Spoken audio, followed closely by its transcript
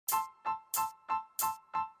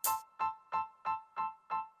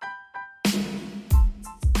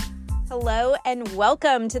Hello, and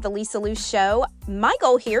welcome to the Lisa Lou Show. My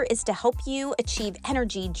goal here is to help you achieve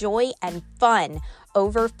energy, joy, and fun.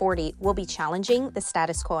 Over 40 will be challenging the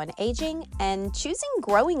status quo in aging and choosing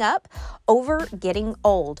growing up over getting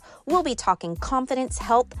old. We'll be talking confidence,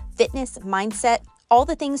 health, fitness, mindset, all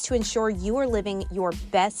the things to ensure you are living your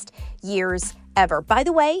best years ever. By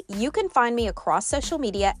the way, you can find me across social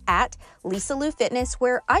media at Lisa Lou Fitness,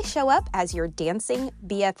 where I show up as your dancing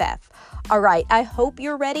BFF. All right, I hope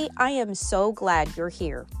you're ready. I am so glad you're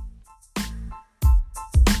here.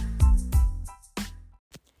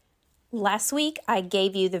 Last week, I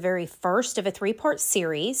gave you the very first of a three-part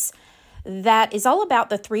series that is all about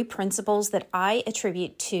the three principles that I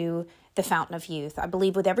attribute to the Fountain of Youth. I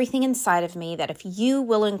believe with everything inside of me that if you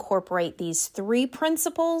will incorporate these three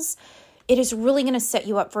principles, it is really going to set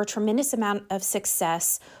you up for a tremendous amount of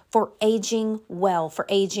success for aging well, for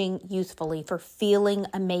aging youthfully, for feeling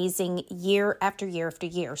amazing year after year after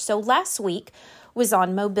year. So last week was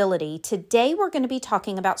on mobility. Today we're going to be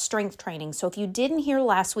talking about strength training. So if you didn't hear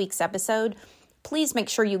last week's episode, please make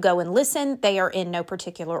sure you go and listen. They are in no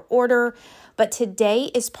particular order. But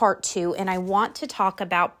today is part 2, and I want to talk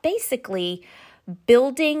about basically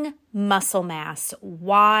building muscle mass,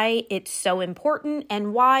 why it's so important,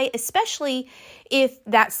 and why, especially if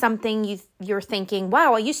that's something you're thinking,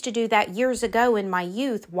 wow, I used to do that years ago in my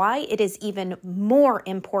youth, why it is even more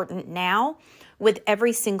important now with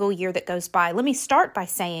every single year that goes by. Let me start by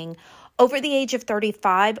saying, over the age of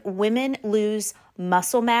 35, women lose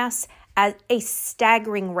muscle mass at a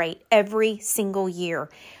staggering rate every single year.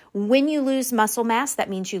 When you lose muscle mass, that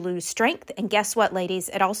means you lose strength. And guess what, ladies?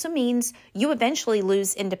 It also means you eventually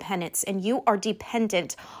lose independence and you are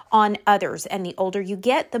dependent on others. And the older you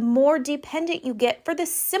get, the more dependent you get for the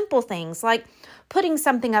simple things like putting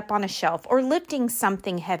something up on a shelf or lifting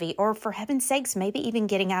something heavy, or for heaven's sakes, maybe even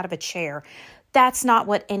getting out of a chair. That's not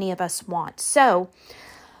what any of us want. So,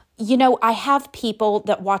 I have people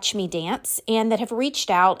that watch me dance and that have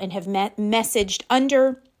reached out and have messaged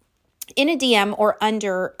in a DM or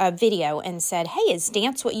under a video and said, hey, is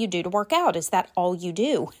dance what you do to work out? Is that all you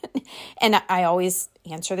do? And I always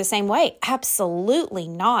answer the same way. Absolutely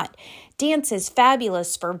not. Dance is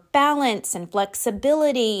fabulous for balance and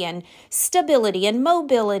flexibility and stability and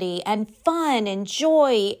mobility and fun and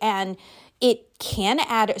joy, and it can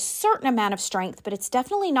add a certain amount of strength, but it's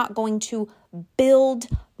definitely not going to build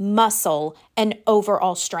muscle and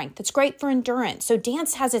overall strength. It's great for endurance. So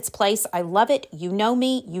dance has its place. I love it. You know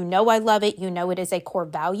me. You know I love it. You know it is a core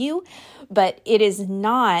value, but it is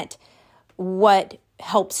not what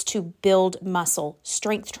helps to build muscle.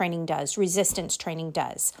 Strength training does. Resistance training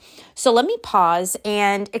does. So let me pause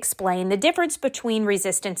and explain the difference between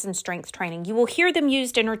resistance and strength training. You will hear them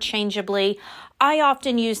used interchangeably. I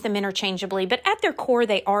often use them interchangeably, but at their core,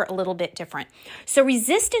 they are a little bit different. So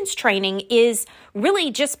resistance training is really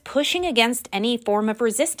just pushing against any form of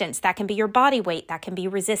resistance. That can be your body weight. That can be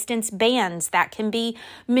resistance bands. That can be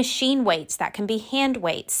machine weights. That can be hand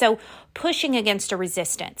weights. So pushing against a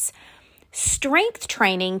resistance. Strength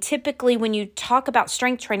training, typically when you talk about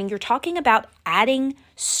strength training, you're talking about adding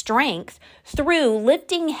strength through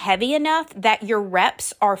lifting heavy enough that your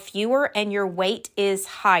reps are fewer and your weight is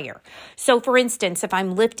higher. So for instance, if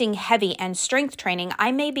I'm lifting heavy and strength training,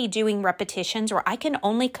 I may be doing repetitions where I can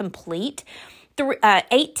only complete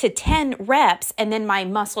 8 to 10 reps, and then my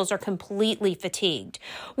muscles are completely fatigued.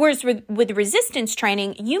 Whereas with resistance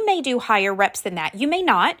training, you may do higher reps than that. You may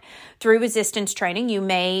not. Through resistance training, you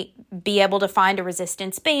may be able to find a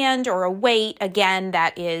resistance band or a weight, again,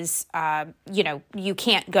 that is, you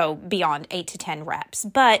can't go beyond 8 to 10 reps.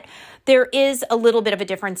 But there is a little bit of a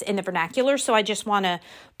difference in the vernacular, so I just want to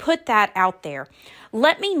put that out there.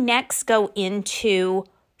 Let me next go into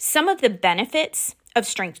some of the benefits of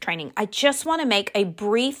strength training. I just want to make a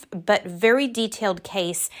brief but very detailed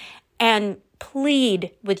case and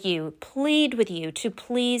plead with you to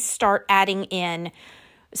please start adding in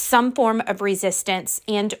some form of resistance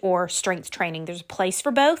and or strength training. There's a place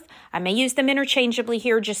for both. I may use them interchangeably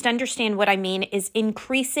here. Just understand what I mean is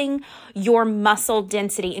increasing your muscle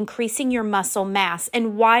density, increasing your muscle mass.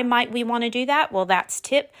 And why might we want to do that? Well, that's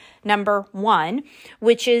tip number 1,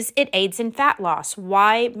 which is it aids in fat loss.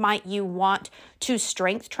 Why might you want to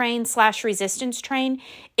strength train / resistance train?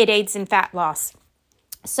 It aids in fat loss.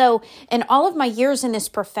 So in all of my years in this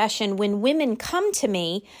profession, when women come to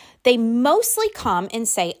me, they mostly come and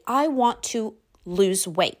say, I want to lose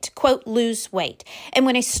weight, quote, lose weight. And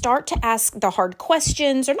when I start to ask the hard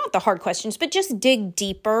questions, or not the hard questions, but just dig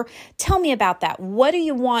deeper, tell me about that. What do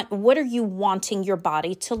you want? What are you wanting your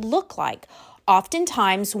body to look like?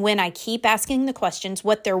 Oftentimes, when I keep asking the questions,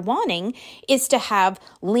 what they're wanting is to have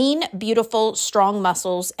lean, beautiful, strong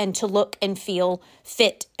muscles and to look and feel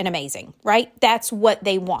fit and amazing, right? That's what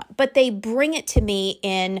they want. But they bring it to me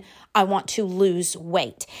in, I want to lose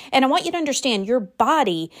weight. And I want you to understand your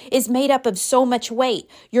body is made up of so much weight.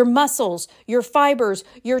 Your muscles, your fibers,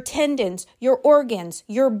 your tendons, your organs,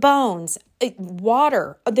 your bones,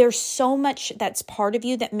 water. There's so much that's part of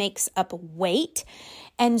you that makes up weight.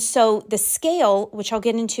 And so the scale, which I'll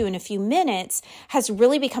get into in a few minutes, has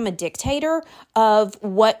really become a dictator of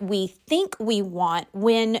what we think we want,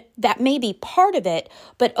 when that may be part of it,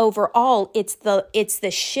 but overall it's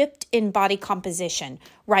the shift in body composition,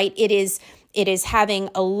 right? It is having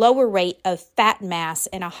a lower rate of fat mass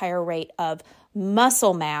and a higher rate of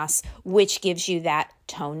muscle mass, which gives you that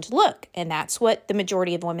toned look. And that's what the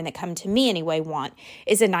majority of women that come to me anyway want,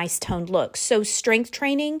 is a nice toned look. So strength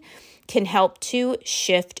training can help to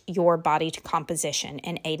shift your body to composition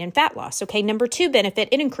and aid in fat loss. Okay, number 2 benefit,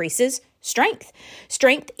 it increases strength.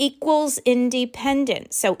 Strength equals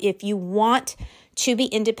independence. So if you want to be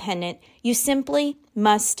independent, you simply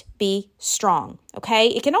must be strong. Okay,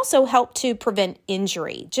 it can also help to prevent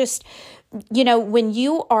injury. Just, when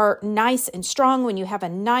you are nice and strong, when you have a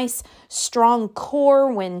nice, strong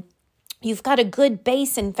core, when you've got a good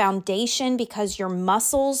base and foundation because your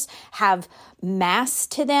muscles have mass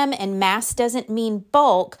to them, and mass doesn't mean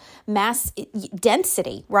bulk, mass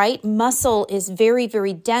density, right? Muscle is very,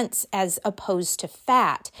 very dense as opposed to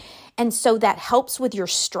fat. And so that helps with your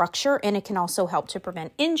structure, and it can also help to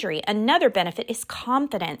prevent injury. Another benefit is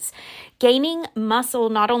confidence. Gaining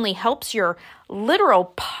muscle not only helps your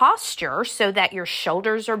literal posture so that your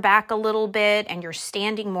shoulders are back a little bit and you're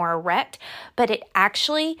standing more erect, but it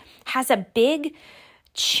actually has a big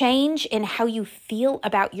change in how you feel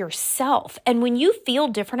about yourself. And when you feel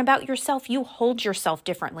different about yourself, you hold yourself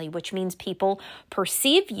differently, which means people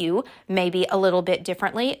perceive you maybe a little bit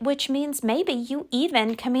differently, which means maybe you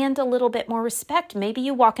even command a little bit more respect. Maybe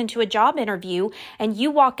you walk into a job interview and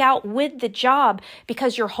you walk out with the job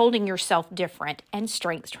because you're holding yourself different. And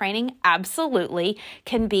strength training absolutely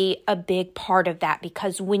can be a big part of that,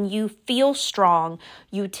 because when you feel strong,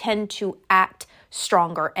 you tend to act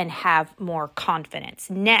stronger and have more confidence.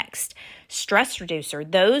 Next, stress reducer.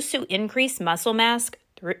 Those who increase muscle mass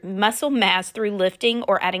through lifting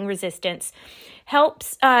or adding resistance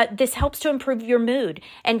helps to improve your mood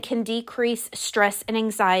and can decrease stress and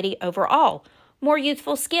anxiety overall. More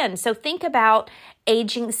youthful skin. So think about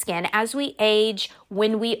aging skin. As we age,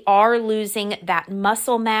 when we are losing that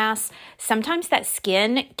muscle mass, sometimes that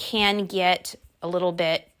skin can get a little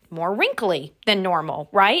bit more wrinkly than normal,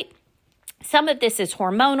 right? Some of this is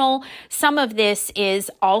hormonal. Some of this is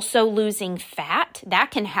also losing fat. That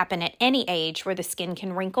can happen at any age where the skin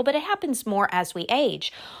can wrinkle, but it happens more as we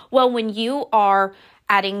age. Well, when you are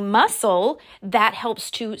adding muscle, that helps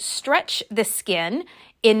to stretch the skin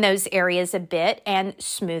in those areas a bit and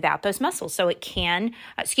smooth out those muscles. So it can,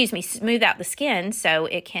 smooth out the skin so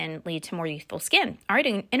it can lead to more youthful skin. All right,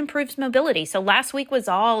 and it improves mobility. So last week was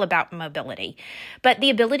all about mobility, but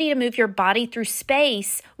the ability to move your body through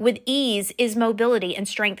space with ease is mobility, and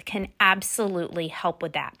strength can absolutely help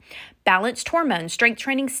with that. Balanced hormones. Strength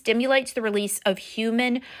training stimulates the release of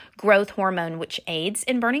human growth hormone, which aids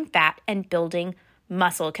in burning fat and building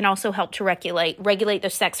muscle. It can also help to regulate the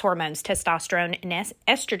sex hormones, testosterone and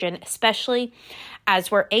estrogen, especially as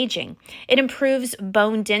we're aging. It improves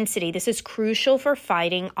bone density. This is crucial for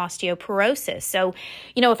fighting osteoporosis. So,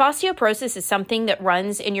 if osteoporosis is something that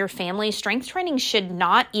runs in your family, strength training should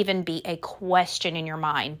not even be a question in your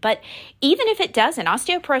mind. But even if it doesn't,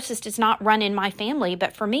 osteoporosis does not run in my family,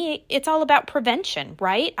 but for me, it's all about prevention,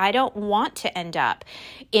 right? I don't want to end up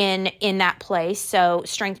in that place. So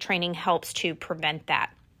strength training helps to prevent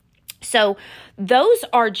that. So those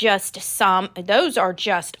are just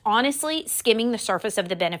honestly skimming the surface of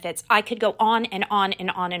the benefits. I could go on and on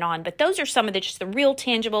and on and on, but those are some of the real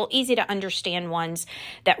tangible, easy to understand ones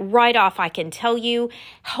that right off I can tell you.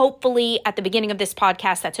 Hopefully at the beginning of this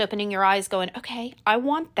podcast, that's opening your eyes going, okay, I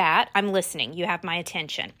want that. I'm listening. You have my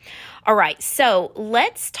attention. All right. So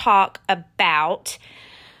let's talk about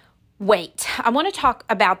weight. I want to talk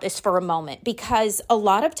about this for a moment, because a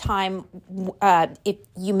lot of time, if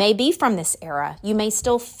you may be from this era, you may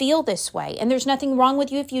still feel this way, and there's nothing wrong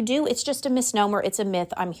with you if you do. It's just a misnomer. It's a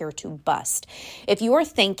myth I'm here to bust. If you are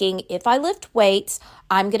thinking, if I lift weights,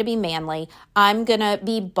 I'm going to be manly, I'm going to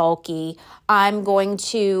be bulky, I'm going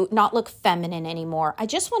to not look feminine anymore, I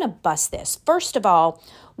just want to bust this. First of all,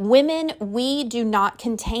 women, we do not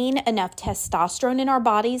contain enough testosterone in our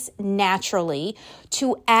bodies naturally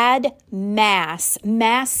to add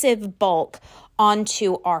massive bulk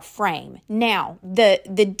onto our frame. Now,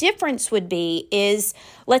 the difference would be is,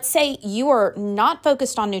 let's say you are not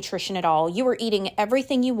focused on nutrition at all. You are eating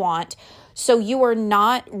everything you want. So you are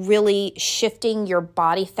not really shifting your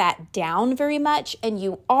body fat down very much, and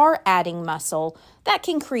you are adding muscle. That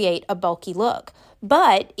can create a bulky look.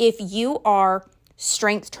 But if you are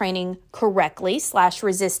strength training correctly /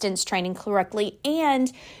 resistance training correctly,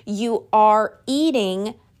 and you are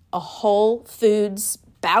eating a whole foods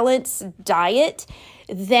balanced diet,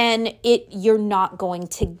 then you're not going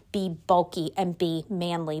to be bulky and be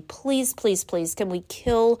manly. Please, please, please, can we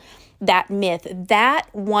kill that myth?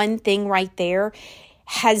 That one thing right there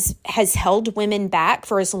has held women back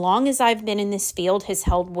for as long as I've been in this field, has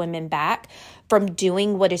held women back from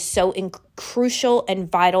doing what is so crucial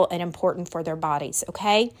and vital and important for their bodies,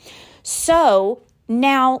 okay? So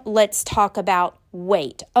now let's talk about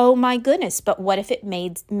weight. Oh my goodness, but what if it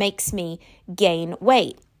makes me gain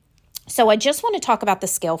weight? So I just want to talk about the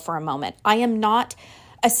scale for a moment. I am not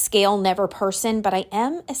a scale never person, but I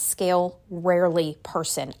am a scale rarely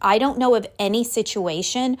person. I don't know of any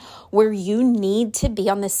situation where you need to be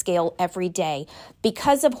on the scale every day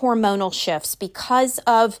because of hormonal shifts, because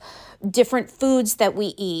of different foods that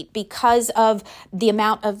we eat, because of the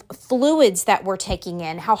amount of fluids that we're taking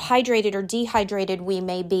in, how hydrated or dehydrated we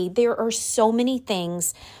may be. There are so many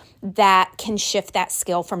things that can shift that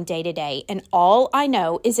scale from day to day. And all I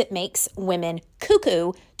know is it makes women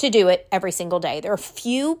cuckoo to do it every single day. There are a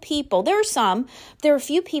few people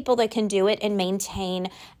that can do it and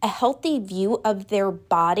maintain a healthy view of their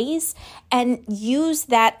bodies and use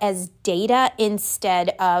that as data instead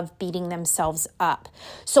of beating themselves up.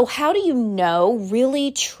 So how do you know,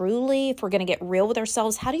 really, truly, if we're going to get real with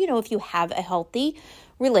ourselves, how do you know if you have a healthy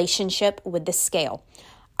relationship with the scale?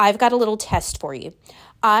 I've got a little test for you.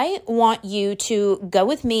 I want you to go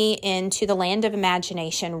with me into the land of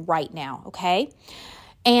imagination right now, okay?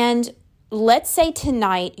 And let's say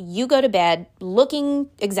tonight you go to bed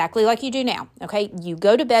looking exactly like you do now, okay? You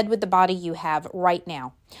go to bed with the body you have right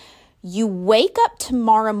now. You wake up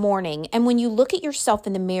tomorrow morning, and when you look at yourself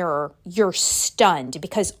in the mirror, you're stunned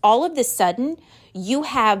because all of a sudden you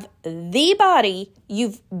have the body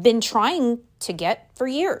you've been trying to get for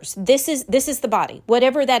years. This is the body,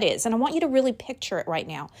 whatever that is. And I want you to really picture it right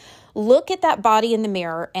now. Look at that body in the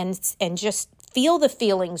mirror and just feel the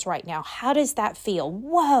feelings right now. How does that feel?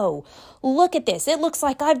 Whoa, look at this. It looks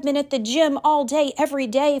like I've been at the gym all day, every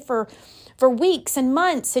day for weeks and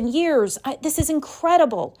months and years. This is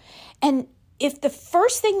incredible. And if the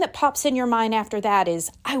first thing that pops in your mind after that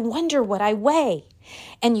is, I wonder what I weigh,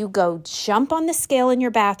 and you go jump on the scale in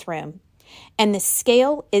your bathroom, and the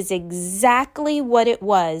scale is exactly what it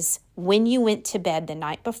was when you went to bed the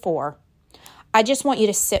night before, I just want you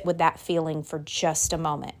to sit with that feeling for just a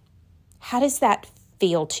moment. How does that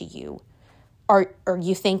feel to you? Are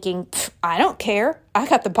you thinking, I don't care, I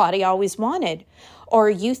got the body I always wanted? Or are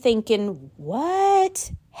you thinking,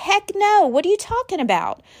 what? Heck no, what are you talking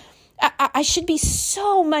about? I should be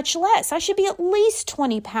so much less. I should be at least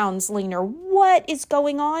 20 pounds leaner. What is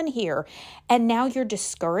going on here? And now you're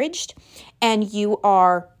discouraged and you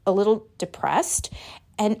are a little depressed.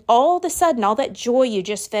 And all of a sudden, all that joy you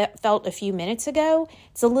just felt a few minutes ago,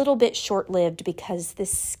 it's a little bit short-lived because the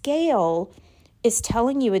scale is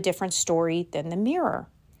telling you a different story than the mirror.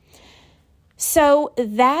 So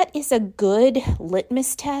that is a good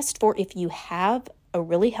litmus test for if you have a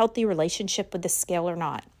really healthy relationship with the scale or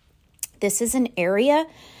not. This is an area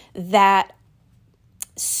that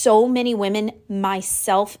so many women,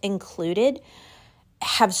 myself included,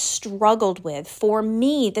 have struggled with. For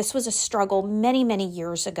me, this was a struggle many, many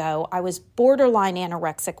years ago. I was borderline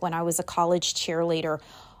anorexic when I was a college cheerleader,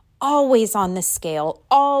 always on the scale,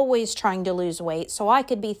 always trying to lose weight so I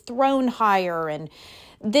could be thrown higher. And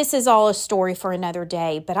this is all a story for another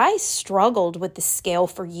day. But I struggled with the scale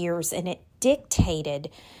for years, and it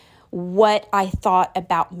dictated what I thought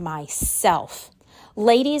about myself.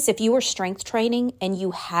 Ladies, if you are strength training and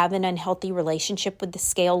you have an unhealthy relationship with the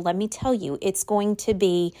scale, let me tell you, it's going to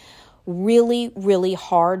be really, really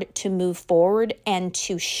hard to move forward and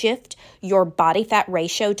to shift your body fat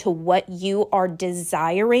ratio to what you are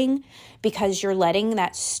desiring because you're letting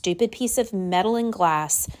that stupid piece of metal and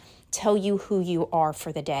glass tell you who you are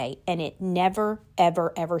for the day. And it never,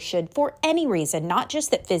 ever, ever should for any reason. Not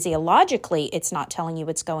just that physiologically it's not telling you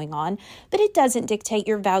what's going on, but it doesn't dictate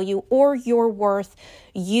your value or your worth.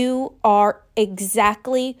 You are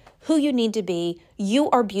exactly who you need to be. You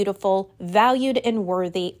are beautiful, valued, and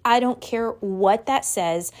worthy. I don't care what that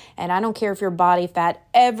says, and I don't care if your body fat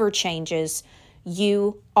ever changes.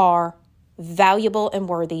 You are valuable and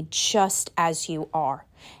worthy just as you are.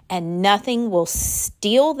 And nothing will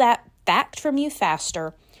steal that fact from you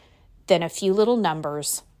faster than a few little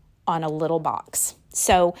numbers on a little box.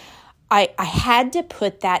 So I had to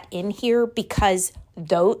put that in here because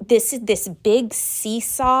though this is this big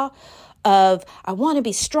seesaw of I want to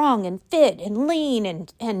be strong and fit and lean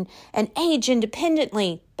and age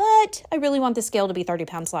independently, but I really want the scale to be 30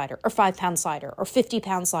 pounds lighter or 5 pounds lighter or 50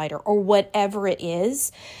 pounds lighter or whatever it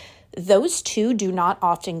is. Those two do not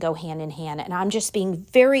often go hand in hand. And I'm just being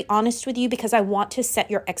very honest with you because I want to set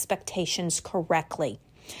your expectations correctly.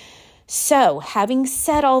 So having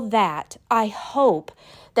said all that, I hope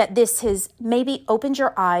that this has maybe opened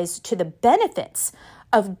your eyes to the benefits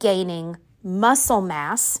of gaining muscle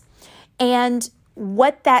mass and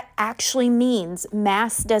what that actually means.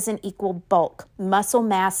 Mass doesn't equal bulk. Muscle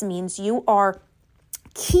mass means you are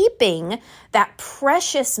keeping that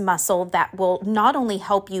precious muscle that will not only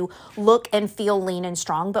help you look and feel lean and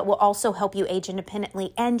strong, but will also help you age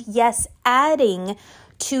independently. And yes, adding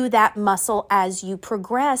to that muscle as you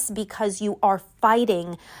progress because you are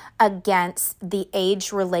fighting against the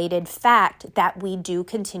age-related fact that we do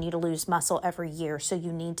continue to lose muscle every year. So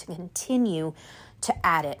you need to continue to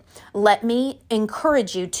add it. Let me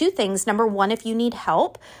encourage you 2 things. Number 1, if you need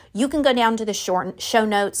help, you can go down to the show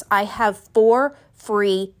notes. I have 4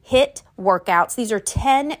 free HIIT workouts. These are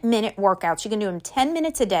 10-minute workouts. You can do them 10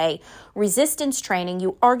 minutes a day. Resistance training.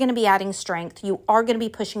 You are going to be adding strength. You are going to be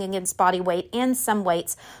pushing against body weight and some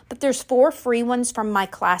weights. But there's 4 free ones from my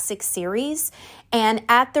classic series. And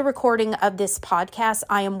at the recording of this podcast,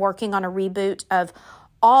 I am working on a reboot of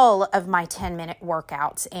all of my 10-minute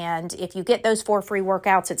workouts. And if you get those 4 free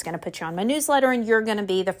workouts, it's going to put you on my newsletter and you're going to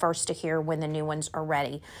be the first to hear when the new ones are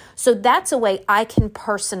ready. So that's a way I can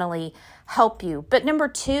personally help you. But number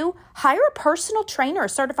 2, hire a personal trainer, a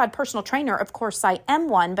certified personal trainer. Of course, I am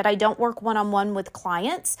one, but I don't work one-on-one with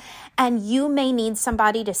clients. And you may need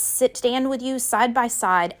somebody to stand with you side by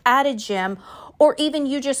side at a gym, or even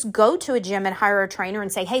you just go to a gym and hire a trainer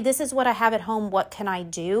and say, hey, this is what I have at home. What can I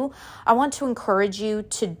do? I want to encourage you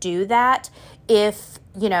to do that if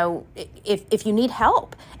you need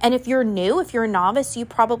help. And if you're new, if you're a novice, you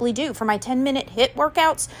probably do. For my 10-minute HIIT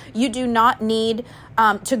workouts, you do not need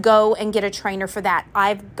to go and get a trainer for that.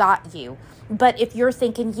 I've got you. But if you're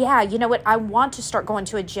thinking, yeah, you know what, I want to start going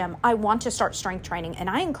to a gym. I want to start strength training. And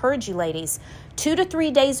I encourage you, ladies, 2 to 3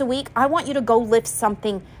 days a week, I want you to go lift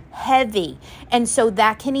something heavy. And so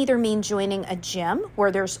that can either mean joining a gym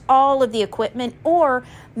where there's all of the equipment, or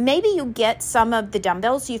maybe you get some of the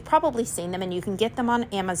dumbbells. You've probably seen them and you can get them on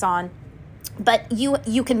Amazon. But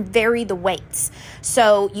you can vary the weights.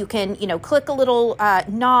 So you can, click a little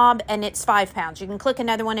knob and it's 5 pounds. You can click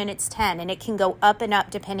another one and it's 10, and it can go up and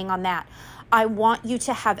up depending on that. I want you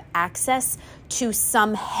to have access to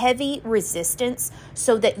some heavy resistance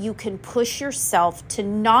so that you can push yourself to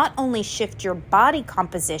not only shift your body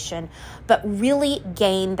composition, but really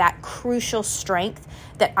gain that crucial strength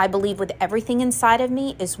that I believe with everything inside of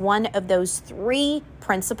me is one of those 3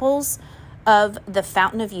 principles of the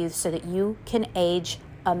Fountain of Youth so that you can age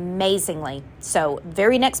amazingly. So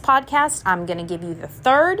very next podcast, I'm going to give you the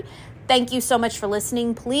 3rd. Thank you so much for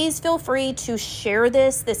listening. Please feel free to share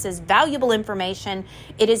this. This is valuable information.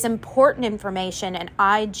 It is important information, and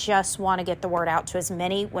I just want to get the word out to as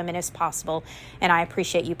many women as possible, and I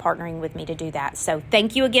appreciate you partnering with me to do that. So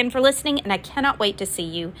thank you again for listening, and I cannot wait to see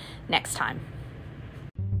you next time.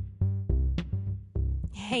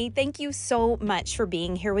 Hey, thank you so much for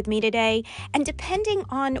being here with me today. And depending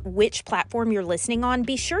on which platform you're listening on,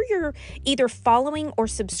 be sure you're either following or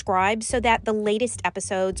subscribed so that the latest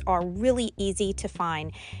episodes are really easy to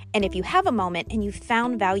find. And if you have a moment and you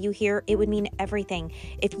found value here, it would mean everything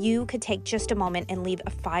if you could take just a moment and leave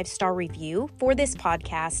a 5-star review for this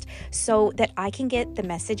podcast so that I can get the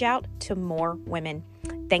message out to more women.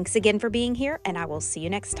 Thanks again for being here, and I will see you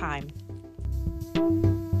next time.